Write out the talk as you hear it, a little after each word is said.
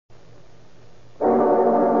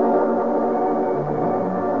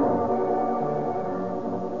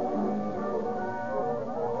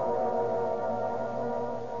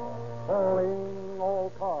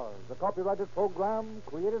copyrighted program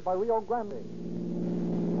created by Rio Grande.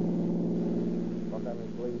 Los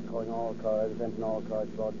Angeles Police calling all cars, attention all cars,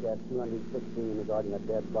 broadcast 216 regarding a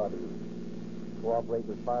dead body. Cooperate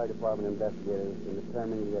with fire department investigators in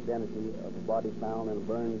determining the identity of a body found in a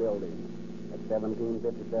burned building at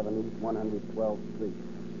 1757 East 112th Street.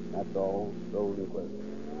 That's all. Rolled and clear.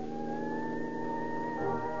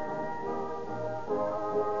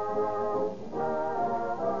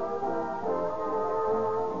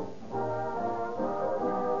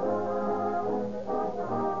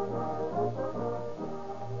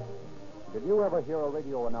 Did you ever hear a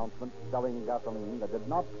radio announcement selling gasoline that did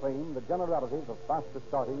not claim the generalities of faster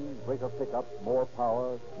starting, greater pickup, more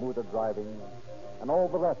power, smoother driving, and all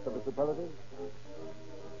the rest of the superlatives?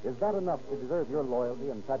 Is that enough to deserve your loyalty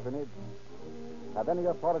and patronage? Have any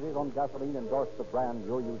authorities on gasoline endorsed the brand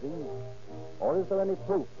you're using? Or is there any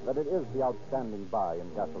proof that it is the outstanding buy in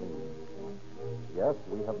gasoline? Yes,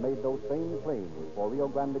 we have made those same claims for Rio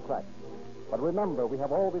Grande Crack. But remember, we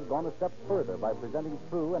have always gone a step further by presenting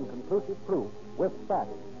true and conclusive proof with facts.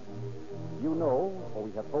 You know, for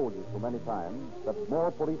we have told you so many times, that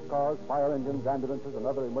more police cars, fire engines, ambulances, and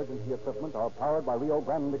other emergency equipment are powered by Rio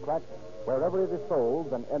Grande Crack wherever it is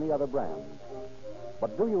sold than any other brand.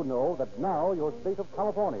 But do you know that now your state of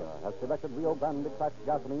California has selected Rio Grande Crack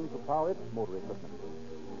gasoline to power its motor equipment?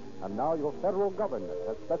 And now your federal government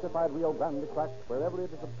has specified Rio Grande Crack wherever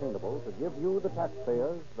it is obtainable to give you, the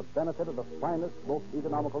taxpayers, the benefit of the finest, most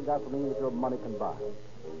economical gasoline that your money can buy.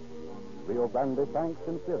 Rio Grande thanks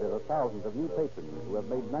sincerely the thousands of new patrons who have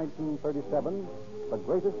made 1937 the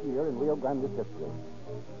greatest year in Rio Grande's history.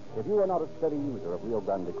 If you are not a steady user of Rio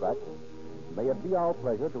Grande Crack, may it be our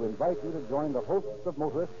pleasure to invite you to join the hosts of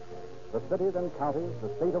motorists, the cities and counties,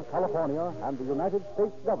 the state of California, and the United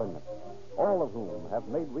States government, all of whom have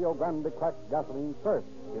made Rio Grande Crack gasoline first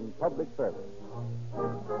in public service.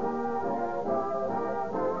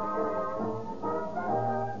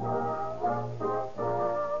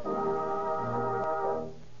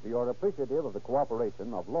 We are appreciative of the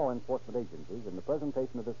cooperation of law enforcement agencies in the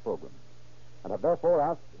presentation of this program, and have therefore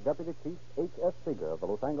asked Deputy Chief H.S. Seeger of the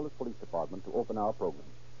Los Angeles Police Department to open our program.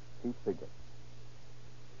 Chief Seeger.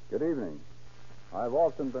 Good evening. I've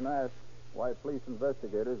often been asked why police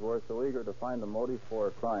investigators were so eager to find a motive for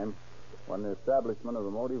a crime when the establishment of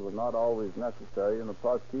the motive was not always necessary in the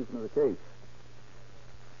prosecution of the case.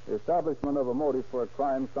 The establishment of a motive for a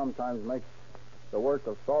crime sometimes makes the work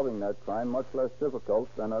of solving that crime much less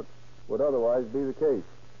difficult than it would otherwise be the case.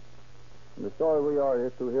 In the story we are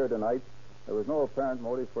to hear tonight, there was no apparent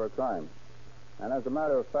motive for a crime. And as a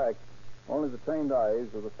matter of fact, only the trained eyes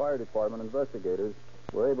of the fire department investigators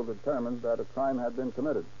were able to determine that a crime had been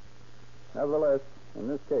committed. Nevertheless, in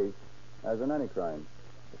this case, as in any crime,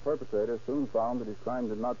 the perpetrator soon found that his crime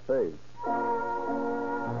did not pay.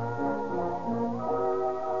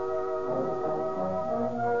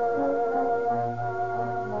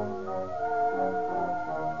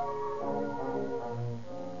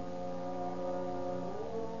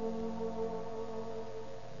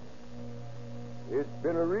 It's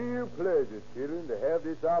been a real pleasure, children, to have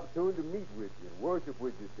this opportunity to meet with you and worship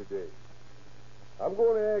with you today. I'm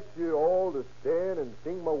going to ask you all to stand and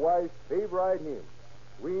sing my wife's favorite hymn,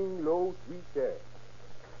 Swing Low, Sweet Chariot.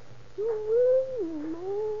 Swing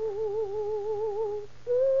low,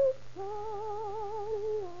 sweet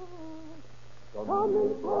chariot,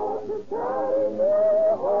 coming for to carry me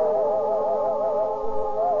home.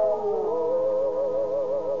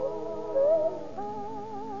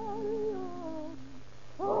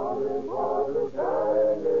 Coming for to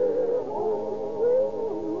carry me home.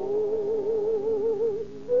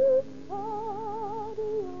 Sweet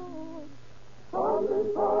chariot,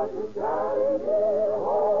 coming for to carry me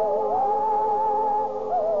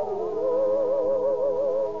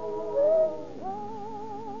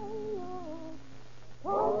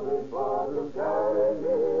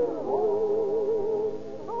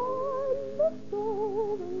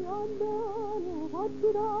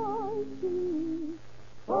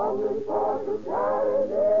coming for to carry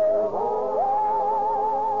me home.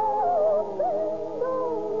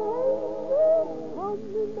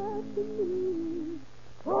 Coming back to me,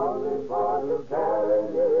 coming for to carry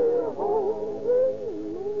me home.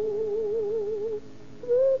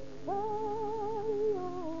 Sweet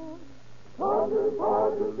chariot, coming for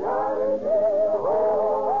to carry me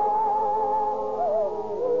home.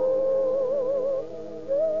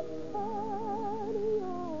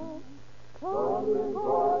 Coming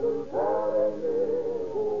for to carry me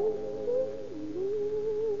home.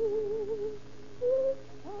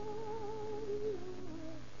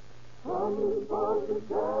 Coming for to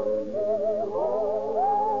carry me home.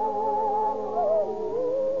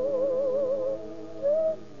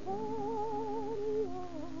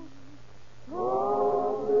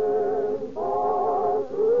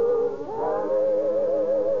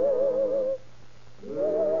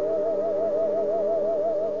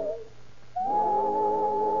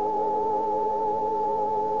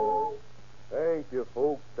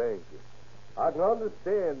 I can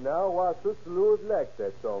understand now why Sister Lewis likes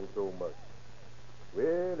that song so much.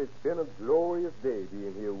 Well, it's been a glorious day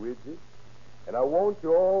being here with you. And I want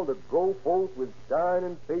you all to go forth with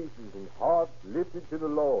shining faces and hearts lifted to the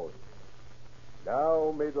Lord.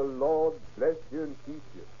 Now may the Lord bless you and keep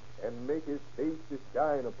you, and make his face to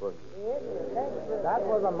shine upon you. That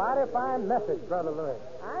was a mighty fine message, Brother Louis.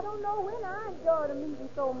 I don't know when I enjoyed a meeting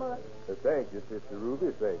so much. Thank you, Sister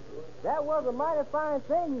Ruby, thank you. That was a mighty fine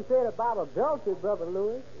thing you said about adultery, Brother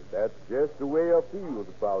Louis. That's just the way I feel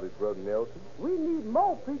about it, Brother Nelson. We need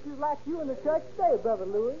more preachers like you in the church today, Brother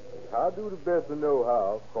Louis. I do the best I know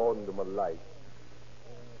how, according to my light.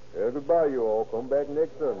 Goodbye, you all. Come back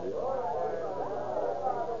next Sunday.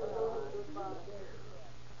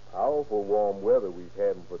 Powerful warm weather we've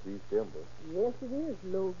had for December. Yes, it is,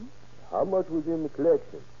 Logan. How much was in the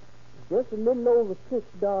collection? Just a little over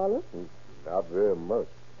 $6. Not very much.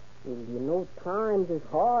 And you know, times is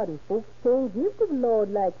hard and folks can't give to the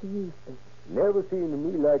Lord like they used to. Never seemed to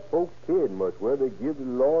me like folks cared much whether they give to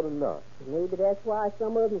the Lord or not. Maybe that's why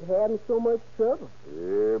some of them's having so much trouble.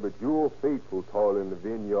 Yeah, but you're faithful toil in the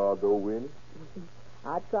vineyard, though, Winnie.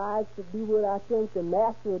 I tries to do what I think the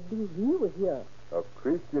master would do if he was here. A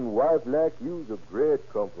Christian wife like you's a great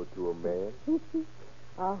comfort to a man.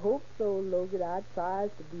 I hope so, Logan. I tries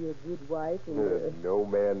to be a good wife. And, No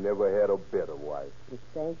man never had a better wife.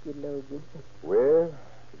 Thank you, Logan. Well,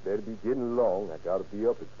 it better be getting along. I gotta be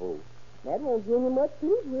up at 4. That won't give you much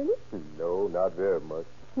sleep, will it? No, not very much.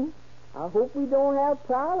 I hope we don't have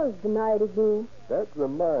prowlers tonight again. That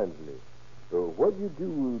reminds me. So what'd you do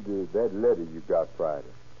with that letter you got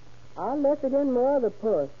Friday? I left it in my other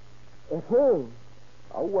purse at home.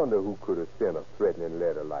 I wonder who could have sent a threatening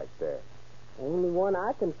letter like that. Only one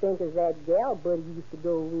I can think is that gal Buddy used to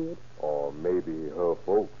go with. Or maybe her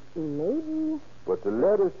folks. Maybe. But the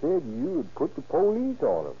letter said you had put the police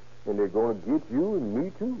on them, and they're going to get you and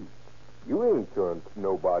me, too. You ain't turned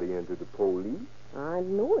nobody into the police. I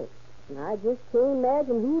know it. And I just can't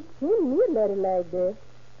imagine who'd send me a letter like that.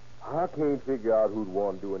 I can't figure out who'd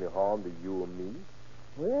want to do any harm to you or me.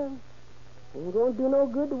 Well, ain't going to do no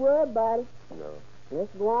good to worry about it. No.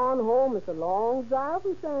 Let's go on home. It's a long drive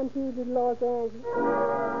from San Pedro to Los Angeles.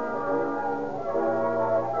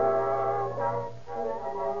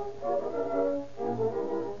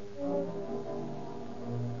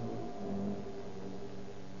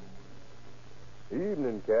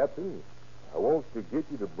 Evening, Captain. I wants to get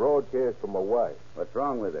you to broadcast for my wife. What's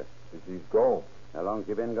wrong with her? She's gone. How long's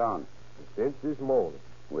she been gone? Since this morning.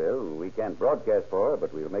 Well, we can't broadcast for her,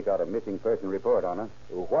 but we'll make out a missing person report on her.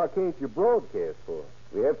 Well, why can't you broadcast for her?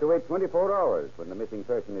 We have to wait 24 hours when the missing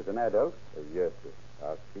person is an adult. Yes, sir.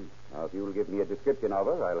 I see. Now, if you'll give me a description of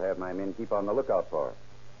her, I'll have my men keep on the lookout for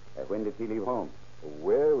her. When did she leave home?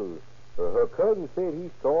 Well, her cousin said he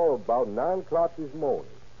saw her about 9 o'clock this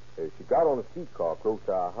morning. She got on a streetcar close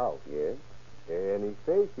to our house. Yes? And he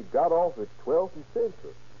says she got off at 12th and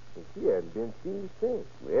Central. And she hasn't been seen since.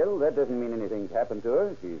 Well, that doesn't mean anything's happened to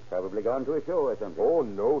her. She's probably gone to a show or something. Oh,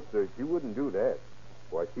 no, sir. She wouldn't do that.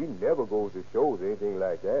 Why, she never goes to shows or anything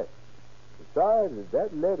like that. Besides,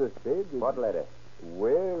 that letter said that... What letter?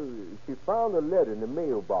 Well, she found a letter in the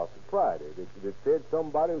mailbox Friday that said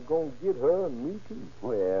somebody was going to get her and me, too.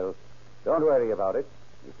 Well, don't worry about it.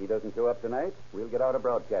 If she doesn't show up tonight, we'll get out a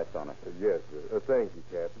broadcast on her. Yes, sir. Thank you,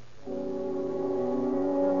 Captain.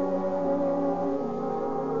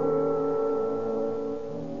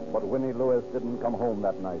 But Winnie Lewis didn't come home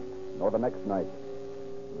that night, nor the next night.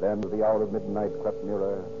 Then the hour of midnight crept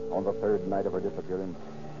nearer on the third night of her disappearance.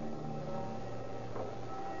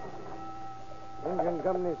 Engine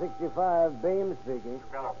Company 65, Bain speaking.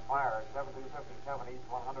 You've got a fire at 1757 East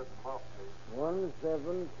 112th Street.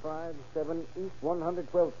 1757 East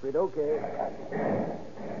 112th Street. Okay.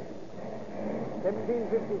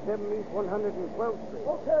 1757 East 112th Street.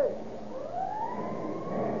 Okay.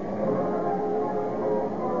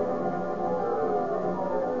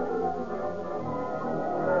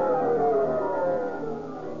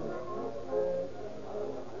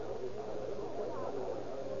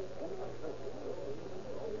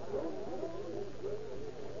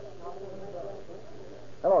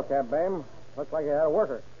 Hello, Cap Bame. Looks like you had a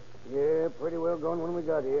worker. Yeah, pretty well gone when we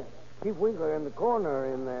got here. Chief Winkler and the coroner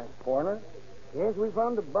in there. Coroner? Yes, we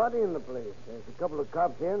found a body in the place. There's a couple of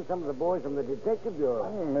cops here and some of the boys from the detective bureau.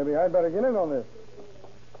 Maybe I'd better get in on this.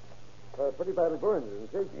 Pretty badly burned,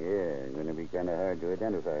 isn't she? Yeah, going to be kind of hard to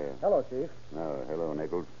identify her. Hello, Chief. Oh, hello,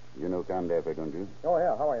 Nichols. You know Condafer, don't you? Oh,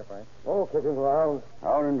 yeah. How are you, Frank? Oh, kicking around.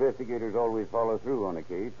 Our investigators always follow through on a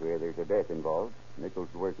case where there's a death involved. Nichols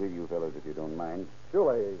will work with you fellows if you don't mind.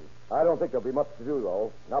 Surely. I don't think there'll be much to do,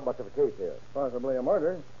 though. Not much of a case here. Possibly a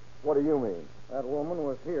murder. What do you mean? That woman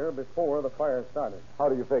was here before the fire started. How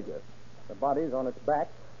do you figure? The body's on its back.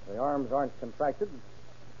 The arms aren't contracted.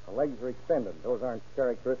 The legs are extended. Those aren't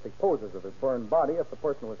characteristic poses of a burned body if the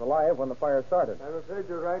person was alive when the fire started. I'm afraid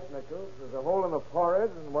you're right, Nichols. There's a hole in the forehead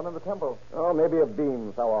and one in the temple. Oh, maybe a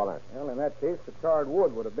beam fell on it. Well, in that case, the charred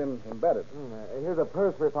wood would have been embedded. Here's a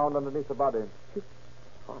purse we found underneath the body.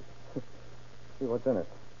 See what's in it.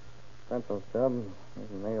 Pencil stub.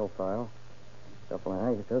 There's a nail file. A couple of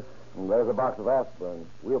handkerchiefs. And there's a box of aspirin.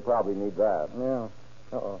 We'll probably need that. Yeah.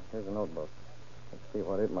 Uh-oh. Here's a notebook. Let's see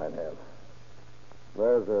what it might have.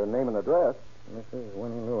 There's a name and address. Mrs.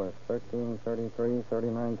 Winnie Lewis, 1333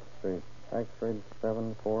 39th Street. Tax rate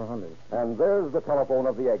 7400. And there's the telephone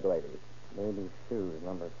of the egg lady. Baby shoes,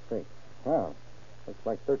 number 6. Wow. Looks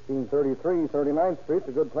like 1333 39th Street's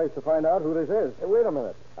a good place to find out who this is. Hey, wait a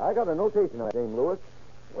minute. I got a notation on that name, Lewis.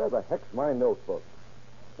 Where the heck's my notebook?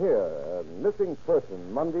 Here, missing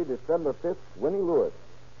person, Monday, December 5th, Winnie Lewis.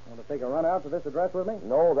 Want to take a run out to this address with me?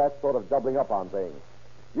 No, that's sort of doubling up on things.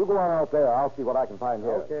 You go on out there. I'll see what I can find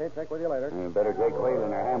here. Okay, check with you later. You better take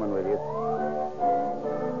Whalen or Hammond with you.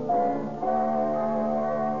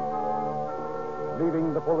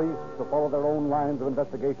 Leaving the police to follow their own lines of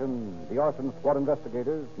investigation, the arson squad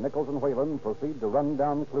investigators, Nichols and Whalen, proceed to run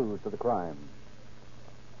down clues to the crime.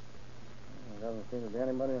 There doesn't seem to be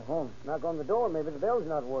anybody at home. Knock on the door. Maybe the bell's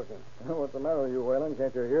not working. What's the matter with you, Whalen?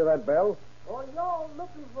 Can't you hear that bell? Are y'all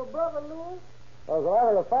looking for Brother Lewis? As a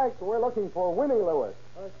matter of fact, we're looking for Winnie Lewis.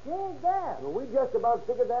 She ain't there. Well, we just about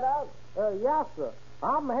figured that out. Yes, sir.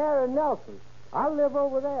 I'm Harry Nelson. I live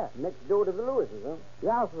over there. Next door to the Lewises, huh?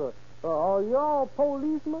 Yes, sir. Are y'all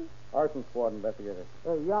policemen? Arson squad investigator.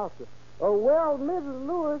 Yes, sir. Well, Mrs.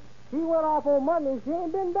 Lewis, she went off on Monday and she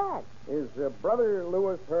ain't been back. Is Brother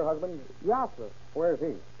Lewis her husband? Yes, sir. Where's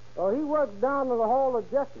he? He works down in the Hall of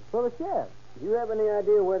Justice for the sheriff. Do you have any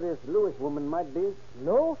idea where this Lewis woman might be?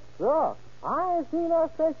 No, sir. I ain't seen her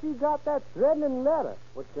since she got that threatening letter.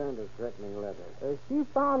 What kind of threatening letter? She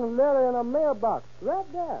found a letter in her mailbox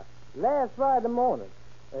right there last Friday morning.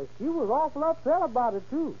 She was awful upset about it,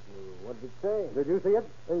 too. What did it say? Did you see it?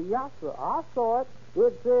 Yes, sir. I saw it.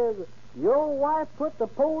 It says, your wife put the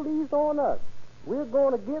police on us. We're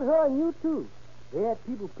going to get her and you, too. They had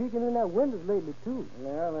people peeking in their windows lately, too.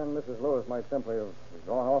 Yeah, then Mrs. Lewis might simply have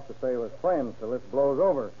gone off to stay with friends till this blows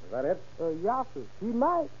over. Is that it? Yes, sir. She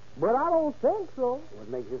might. But I don't think so. What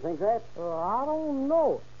makes you think that? I don't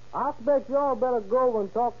know. I expect y'all better go over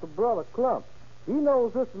and talk to Brother Clump. He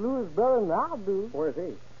knows Sister Lewis better than I do. Where's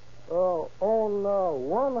he? On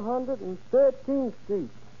 113th Street.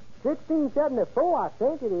 1674, I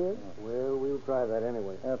think it is. Well, we'll try that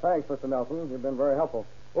anyway. Thanks, Mr. Nelson. You've been very helpful.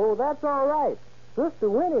 Oh, that's all right. Sister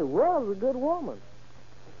Winnie was a good woman.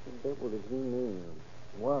 What the devil did he mean?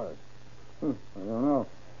 Was? I don't know.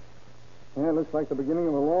 Yeah, it looks like the beginning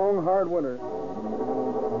of a long, hard winter.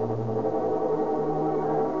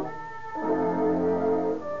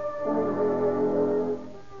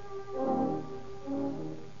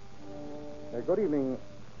 Good evening.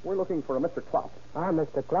 We're looking for a Mr. Klopp. I'm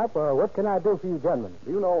Mr. Clapp. What can I do for you, gentlemen?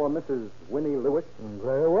 Do you know a Mrs. Winnie Lewis?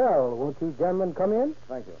 Very well. Won't you gentlemen come in?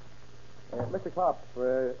 Thank you. Mr. Klopp,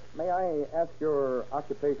 may I ask your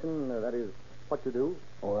occupation, that is, what you do?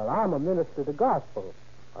 Well, I'm a minister of the gospel.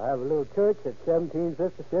 I have a little church at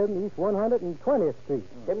 1757 East 120th Street.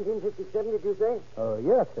 1757, did you say?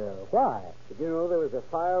 Yes, sir. Why? Did you know there was a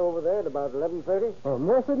fire over there at about 11:30?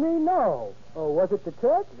 Mercy me, no. Was it the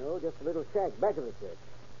church? No, just a little shack back of the church.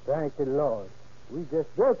 Thank the Lord. We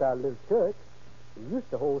just built our little church. We used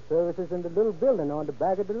to hold services in the little building on the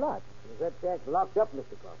back of the lot. Was that shack locked up,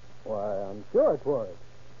 Mr. Clark? Why, I'm sure it was.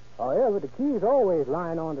 However, the key's always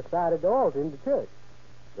lying on the side of the altar in the church.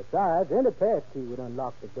 Besides, any pass key would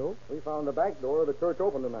unlock the door. We found the back door of the church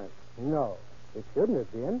open tonight. No, it shouldn't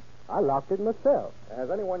have been. I locked it myself. Has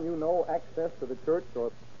anyone you know access to the church or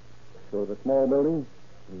to the small building?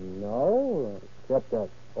 No, except that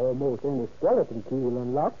almost any skeleton key will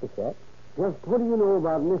unlock the shack. Just what do you know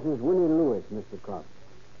about Mrs. Winnie Lewis, Mr. Clark?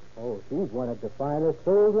 Oh, she's one of the finest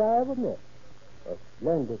souls I ever met. A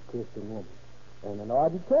splendid Christian woman. And an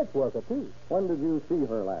ardent church worker, too. When did you see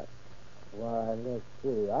her last? Why, let's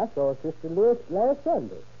see. I saw Sister Lewis last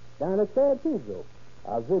Sunday down at San Pedro.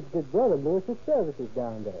 I visited Brother Lewis's services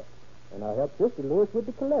down there. And I helped Sister Lewis with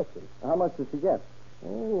the collection. How much did she get?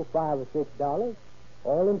 Oh, $5 or $6.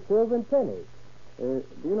 All in silver and pennies. Do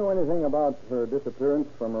you know anything about her disappearance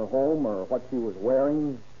from her home or what she was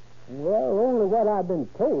wearing? Well, only what I've been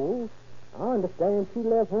told. I understand she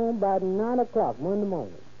left home about 9 o'clock Monday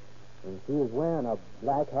morning. And she was wearing a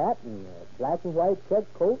black hat and a black and white check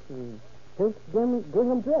coat and pink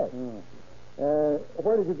gingham dress.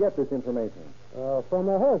 Where did you get this information? From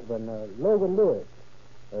her husband, Logan Lewis.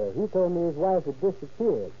 He told me his wife had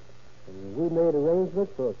disappeared. And we made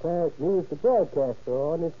arrangements for Clarence News to broadcast her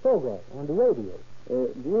on his program on the radio.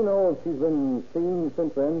 Do you know if she's been seen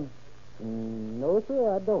since then? No,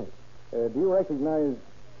 sir, I don't. Do you recognize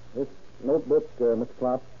this notebook, Mr.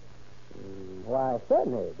 Klopp? Why,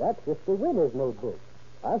 certainly. That's Sister Winnie's notebook.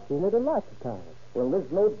 I've seen it a lot of times. Well,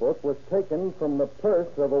 this notebook was taken from the purse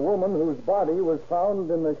of a woman whose body was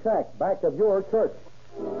found in the shack back of your church.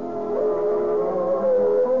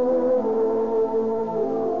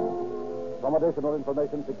 Some additional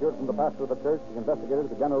information secured from the pastor of the church, the investigators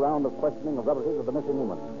began a round of questioning of relatives of the missing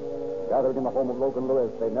woman. Gathered in the home of Logan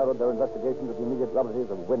Lewis, they narrowed their investigation to the immediate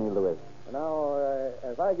relatives of Winnie Lewis. Now,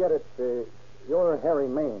 as I get it, you're Harry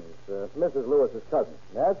Maines, Mrs. Lewis's cousin.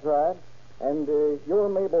 That's right. And you're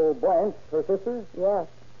Mabel Blanche, her sister? Yes.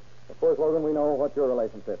 Of course, Logan, we know what your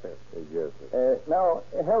relationship is. Yes, sir. Now,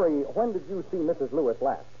 Harry, when did you see Mrs. Lewis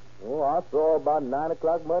last? Oh, I saw her about 9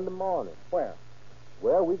 o'clock Monday morning. Where?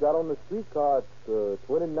 Well, we got on the streetcar at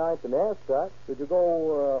 29th and Ascot. Did you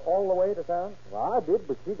go all the way to town? Well, I did,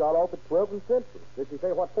 but she got off at 12th and Central. Did she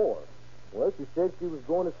say what for? Well, she said she was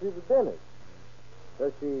going to see the dentist.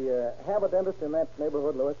 Does she have a dentist in that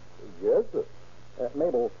neighborhood, Lewis? Yes, sir.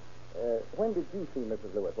 Mabel, when did you see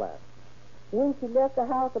Mrs. Lewis last? When she left the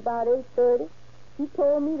house about 8:30, she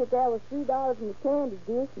told me that there was $3 in the candy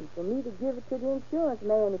dish and for me to give it to the insurance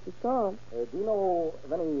man if he comes. Do you know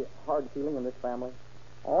of any hard feeling in this family?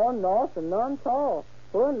 Oh, no, sir, none at all.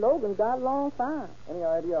 Her and Logan got along fine. Any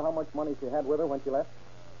idea how much money she had with her when she left?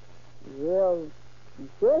 Well, she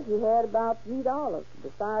said she had about $3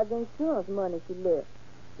 besides the insurance money she left.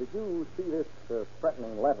 Did you see this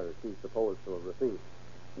threatening letter she's supposed to have received?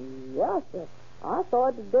 Yes, sir. I saw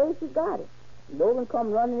it the day she got it. Logan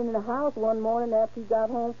come running into the house one morning after he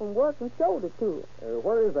got home from work and showed it to her.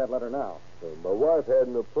 Where is that letter now? My wife had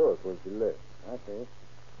in her purse when she left. I see.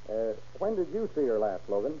 When did you see her last,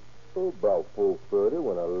 Logan? Oh, about 4:30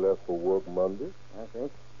 when I left for work Monday. I see.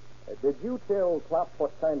 Did you tell Klopp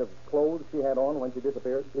what kind of clothes she had on when she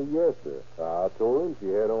disappeared? Yes, sir. I told him she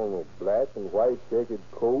had on a black and white checkered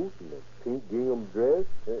coat and a pink gingham dress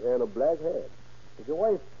and a black hat. Did your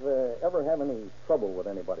wife ever have any trouble with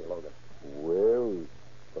anybody, Logan? Well,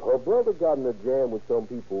 her brother got in a jam with some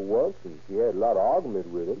people once, and she had a lot of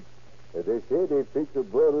argument with him. They said they'd fix her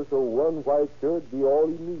brother so one white shirt be all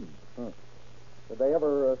he needs. Did they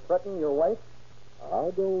ever threaten your wife?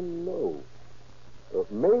 I don't know.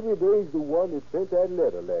 Maybe they's the one that sent that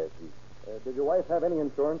letter last week. Did your wife have any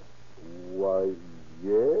insurance? Why,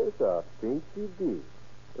 yes, I think she did.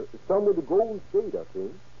 Some with the Golden State, I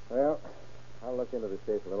think. Well, I'll look into this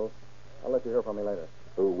case a little. I'll let you hear from me later.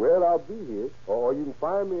 Well, I'll be here. Or you can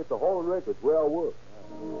find me at the Hall of Records where I work.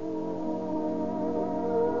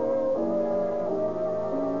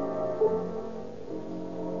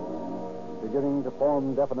 Beginning to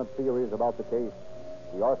form definite theories about the case,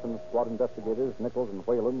 the arson squad investigators, Nichols and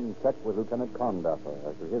Whalen, checked with Lieutenant Condaffer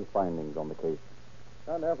as to his findings on the case.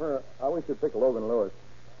 Condaffer, we should pick Logan Lewis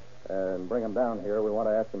and bring him down here. We want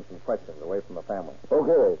to ask him some questions away from the family.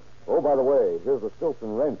 Okay. Oh, by the way, here's the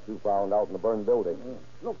Stilson wrench you found out in the burned building.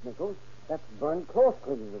 Look, Nichols, that's burned cloth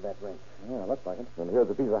cleaning of that wrench. Yeah, looks like it. And here's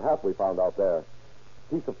a piece of hat we found out there.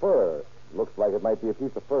 Piece of fur. Looks like it might be a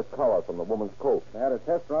piece of fur collar from the woman's coat. They had a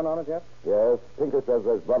test run on it yet? Yes, Tinker says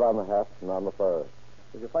there's blood on the hat and on the fur.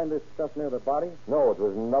 Did you find this stuff near the body? No, it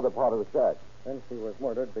was in another part of the shack. Then she was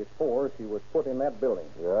murdered before she was put in that building.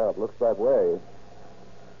 Yeah, it looks that way.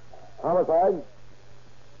 Homicide?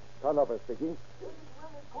 Condaffer speaking.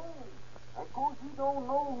 Of course, you don't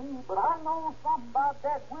know me, but I know something about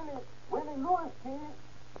that Willie Lewis kid.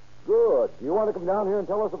 Good. Do you want to come down here and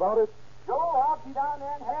tell us about it? Sure, I'll be down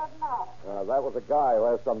there in half an hour. That was a guy who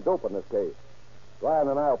has some dope in this case. Ryan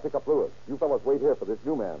and I'll pick up Lewis. You fellas wait here for this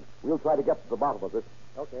new man. We'll try to get to the bottom of it.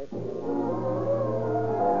 Okay.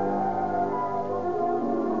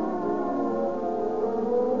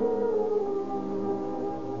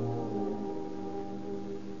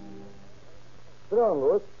 Sit down,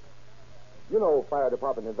 Lewis. You know fire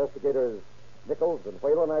department investigators Nichols and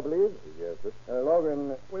Whalen, I believe? Yes, sir.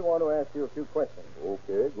 Logan, we want to ask you a few questions.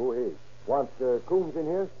 Okay, go ahead. Want Coombs in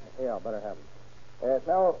here? Yeah, better have him.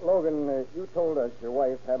 Now, Logan, you told us your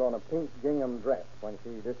wife had on a pink gingham dress when she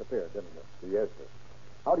disappeared, didn't you? Yes, sir.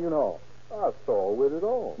 How do you know? I saw with it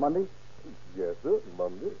on. Monday? Yes, sir,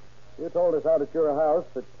 Monday. You told us out at your house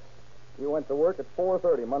that you went to work at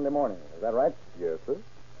 4:30 Monday morning. Is that right? Yes, sir.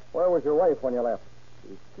 Where was your wife when you left?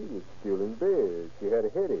 She was still in bed. She had a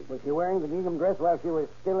headache. Was she wearing the gingham dress while she was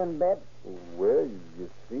still in bed? Well, you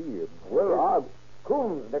see it. Well,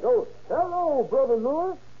 Coombs, Nichols. Hello, Brother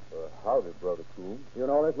Lewis. Howdy, Brother Coon. You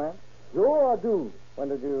know this man? Sure I do. When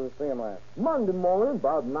did you see him last? Monday morning,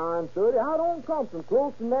 about 9:30, out on Compton,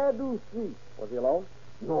 close to Nadu Street. Was he alone?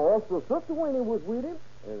 No, so Sister Winnie was with him.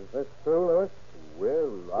 Is this true, Lewis?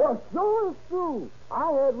 Well, sure it's true.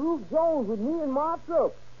 I had Ruth Jones with me in my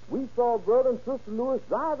truck. We saw Brother and Sister Lewis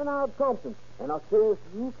driving out Compton. And I says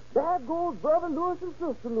to you, there goes Brother Lewis and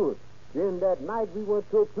Sister Lewis. Then that night we went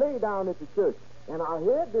to a play down at the church. And I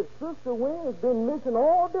heard that Sister Winnie has been missing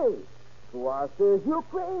all day. So I says, you're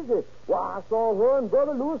crazy. Why, I saw her and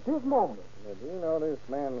Brother Lewis this morning. Did you know this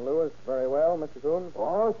man Lewis very well, Mr. Coon?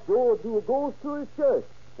 Oh, sure do. It goes to his church.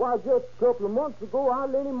 Why, just a couple of months ago, I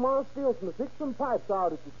lent him my Stilson to fix some pipes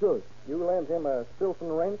out at the church. You lent him a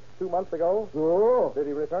Stilson wrench 2 months ago? Sure. Did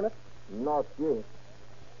he return it? Not yet.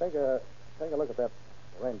 Take a look at that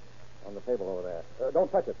wrench on the table over there. Don't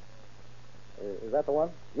touch it. Is that the one?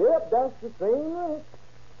 Yep, that's the same wrench.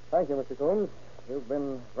 Thank you, Mr. Coon. You've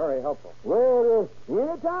been very helpful. Well,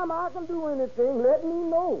 anytime I can do anything, let me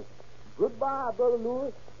know. Goodbye, Brother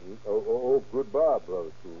Lewis. Goodbye,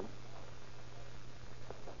 Brother Coon.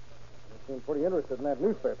 You seem pretty interested in that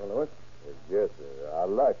newspaper, Lewis. Yes, sir. I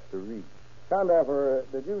like to read. Condapper,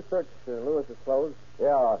 did you search Lewis's clothes?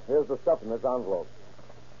 Yeah, here's the stuff in this envelope.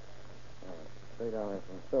 $3 in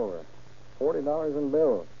silver. $40 in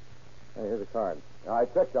bills. Hey, here's a card. I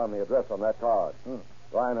checked on the address on that card.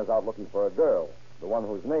 Ryan is out looking for a girl, the one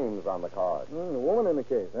whose name's on the card. The woman in the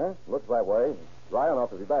case, huh? Looks that way. Ryan ought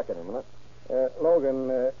to be back in a minute. Logan,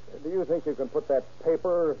 do you think you can put that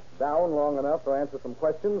paper down long enough to answer some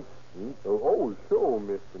questions? Oh, sure,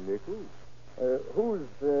 Mr. Nichols.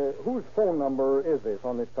 Whose phone number is this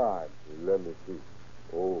on this card? Let me see.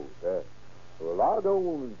 Oh, that. Well, I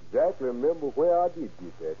don't exactly remember where I did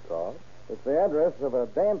get that card. It's the address of a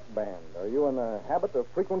dance band. Are you in the habit of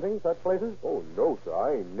frequenting such places? Oh, no, sir.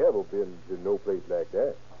 I ain't never been to no place like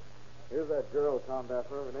that. Here's that girl, Tom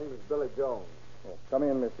Dapper. Her name is Billy Jones. Oh, come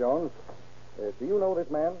in, Miss Jones. Do you know this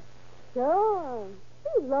man? Sure.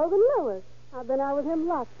 He's Logan Lewis. I've been out with him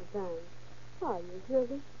lots of times. How are you,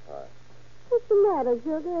 Sugar? Hi. What's the matter,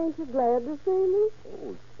 Sugar? Ain't you glad to see me?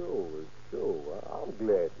 Oh, sure. I'm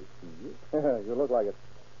glad to see you. You look like it.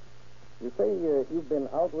 You say you've been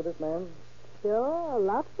out with this man? Sure,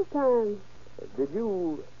 lots of times. Did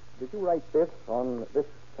you write this on this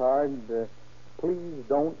card? Please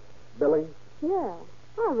don't, Billy? Yeah,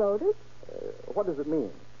 I wrote it. What does it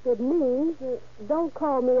mean? It means don't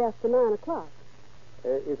call me after 9 o'clock.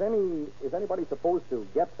 Is anybody supposed to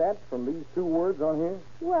get that from these 2 words on here?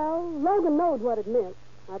 Well, Logan knows what it meant.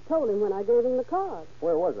 I told him when I gave him the card.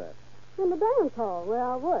 Where was that? In the dance hall where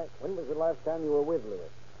I work. When was the last time you were with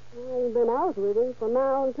Lewis? I ain't been out with him for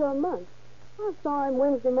now until a month. I saw him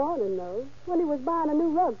Wednesday morning, though, when he was buying a new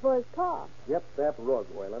rug for his car. Get that rug,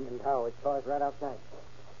 Whalen. And how? His car's right outside.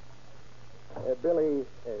 Billy,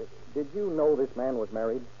 did you know this man was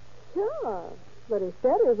married? Sure, but he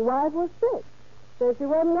said his wife was sick. Said she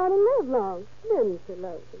wasn't going to live long, didn't she,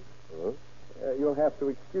 Logan? Huh? You'll have to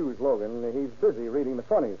excuse Logan. He's busy reading the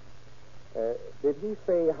funnies. Did he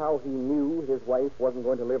say how he knew his wife wasn't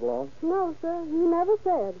going to live long? No, sir. He never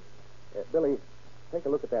said. Billy, take a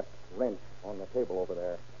look at that wrench on the table over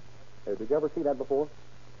there. Did you ever see that before?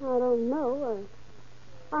 I don't know.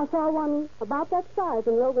 I saw one about that size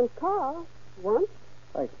in Logan's car once.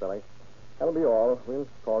 Thanks, Billy. That'll be all. We'll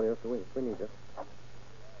call you if we need you.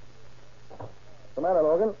 What's the matter,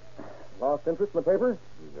 Logan? Lost interest in the paper?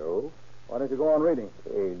 No. Why don't you go on reading?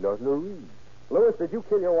 Ain't nothing to read. Lewis, did you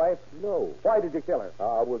kill your wife? No. Why did you kill her?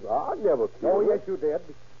 I never killed her. Oh, yes, you did.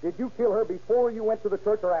 Did you kill her before you went to the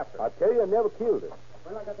church or after? I tell you, I never killed her.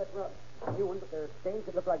 Well, I got that rug. New one, but there are stains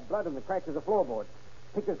that look like blood in the cracks of the floorboard.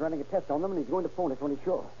 Picker's running a test on them, and he's going to phone us when he's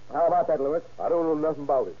sure. How about that, Lewis? I don't know nothing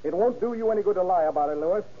about it. It won't do you any good to lie about it,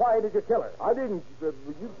 Lewis. Why did you kill her? I didn't.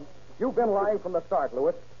 You've been lying from the start,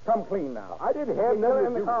 Lewis. Come clean now. I didn't have You killed her nothing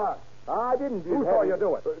in to the do. car. I didn't do Who saw you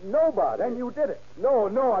do it? Nobody. Then you did it. No,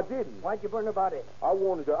 I didn't. Why'd you burn her body? I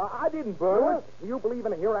wanted to. I didn't burn her. Lewis, do you believe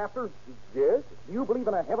in a hereafter? Yes. Do you believe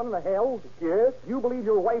in a heaven and a hell? Yes. You believe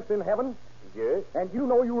your wife's in heaven? Yes. And you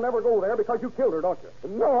know you'll never go there because you killed her, don't you?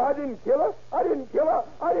 No, I didn't kill her. I didn't kill her.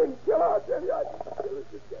 I tell you, I didn't kill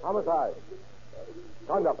her. Homicide.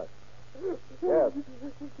 Conduct it. Yes.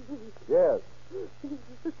 Yes.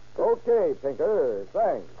 Okay, Tinker.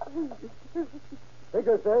 Thanks.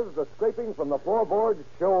 Tinker says the scrapings from the floorboards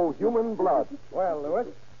show human blood. Well, Lewis?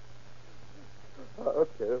 I'll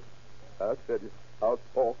tell you. I'll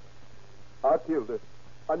talk. I killed her.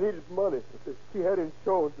 I needed money. She had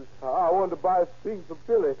insurance. I wanted to buy things for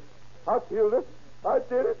Billy. I killed her. I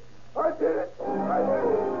did it. I did it. I did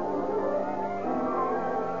it.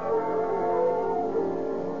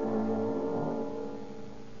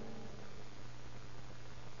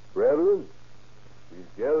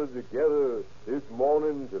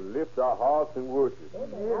 thoughts and worship.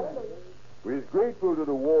 We're grateful to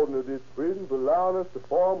the warden of this prison for allowing us to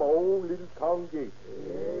form our own little congregation.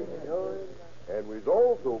 And we're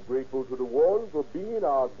also grateful to the warden for being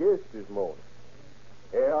our guest this morning.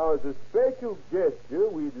 And as a special gesture,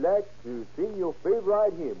 we'd like to sing your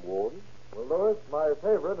favorite hymn, Warden. Well, Louis, my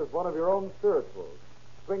favorite is one of your own spirituals,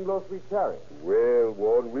 Swing Low, Sweet Chariot. Well,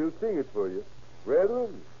 Warden, we'll sing it for you.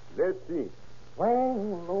 Brethren, let's sing.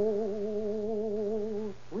 Swing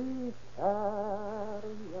low, sweet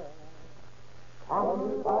chariot,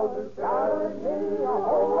 come for the Galilee,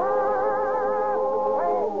 oh,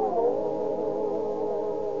 swing low,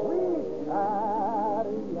 sweet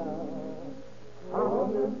chariot,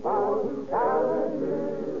 come for the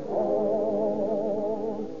Galilee,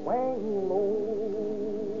 oh, swing low,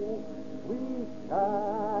 sweet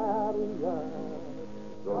chariot,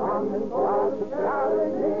 come for the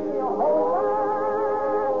Galilee, oh,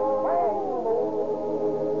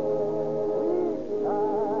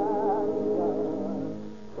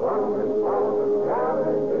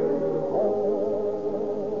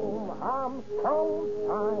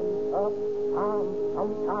 sometimes up, I'm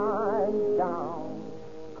sometimes down.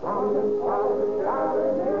 Coming from the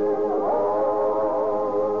Galilee, oh,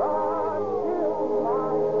 but still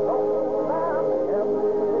my soul and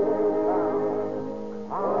every sound.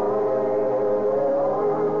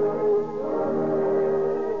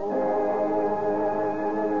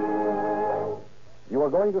 You are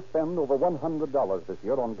going to spend over $100 this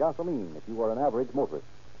year on gasoline if you are an average motorist.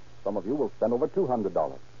 Some of you will spend over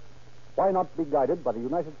 $200. Why not be guided by the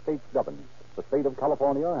United States government, the state of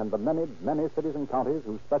California, and the many, many cities and counties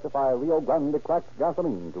who specify Rio Grande cracked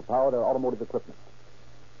gasoline to power their automotive equipment?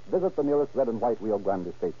 Visit the nearest red and white Rio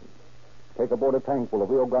Grande station. Take aboard a tank full of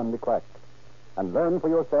Rio Grande cracked, and learn for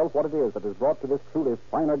yourself what it is that has brought to this truly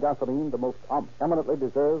finer gasoline the most eminently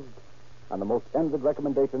deserved and the most envied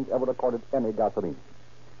recommendations ever accorded any gasoline.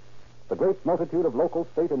 The great multitude of local,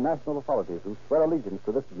 state, and national authorities who swear allegiance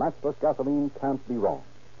to this matchless gasoline can't be wrong.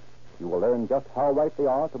 You will learn just how right they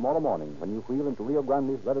are tomorrow morning when you wheel into Rio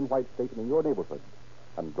Grande's red and white station in your neighborhood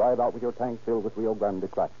and drive out with your tank filled with Rio Grande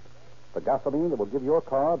cracked. The gasoline that will give your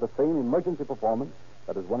car the same emergency performance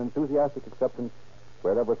that has won enthusiastic acceptance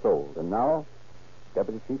wherever sold. And now,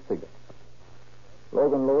 Deputy Chief Seeger.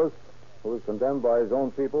 Logan Lewis, who was condemned by his own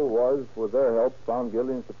people, was, with their help, found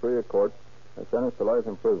guilty in Superior Court and sentenced to life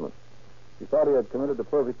imprisonment. He thought he had committed a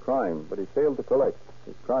perfect crime, but he failed to collect.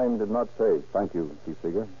 His crime did not pay. Thank you, Chief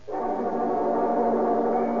Seeger.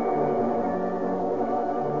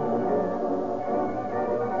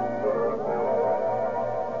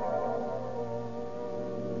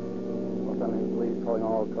 Police calling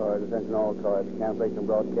all cars, attention all cars. Cancellation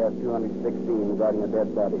broadcast 216 regarding a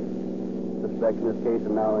dead body. Suspects in this case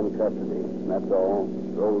are now in custody. And that's all.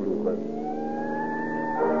 Rolls and clerks.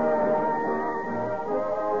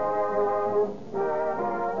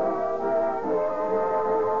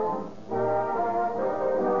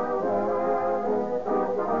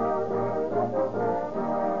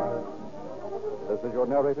 This is your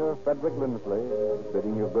narrator, Frederick Lindsley,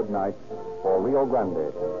 bidding you good night for Rio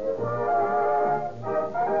Grande.